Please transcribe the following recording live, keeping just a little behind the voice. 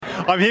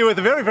I'm here with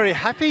a very, very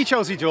happy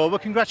Chelsie Dawber.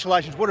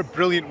 Congratulations, what a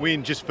brilliant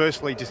win. Just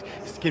firstly,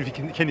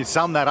 can you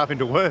sum that up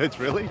into words,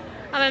 really?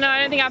 I don't know, I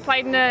don't think I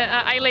played in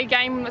an A-League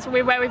game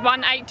where we've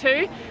won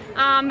 8-2,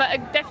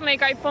 but definitely a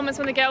great performance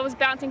when the girl was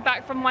bouncing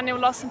back from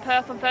 1-0 loss in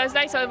Perth on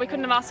Thursday, so we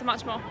couldn't have asked for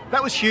much more.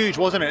 That was huge,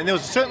 wasn't it? And there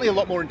was certainly a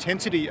lot more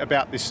intensity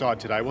about this side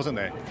today, wasn't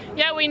there?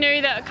 Yeah, we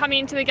knew that coming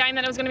into the game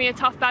that it was going to be a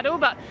tough battle,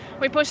 but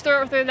we pushed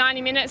through it through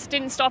 90 minutes,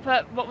 didn't stop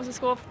at, what was the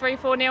score,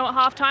 3-4-0 at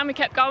half-time. We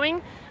kept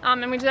going,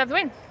 and we deserved the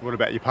win. What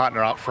about your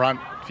partner up front,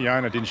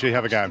 Fiona? Didn't she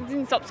have a game? She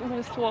didn't stop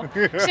scoring.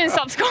 She didn't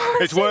stop scoring.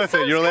 It's worth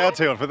it, you're allowed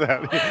to for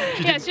that.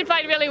 Yeah, she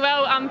played really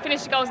well,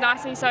 finished the goals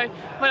nicely, so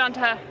well done to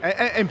her.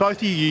 And both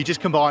of you just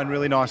combine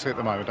really nicely at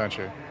the moment, don't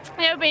you?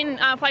 Yeah, we've been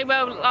played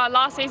well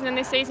last season and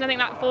this season. I think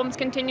that form's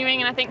continuing,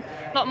 and I think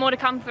a lot more to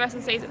come for the rest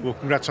of the season. Well,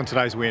 congrats on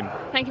today's win.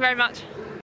 Thank you very much.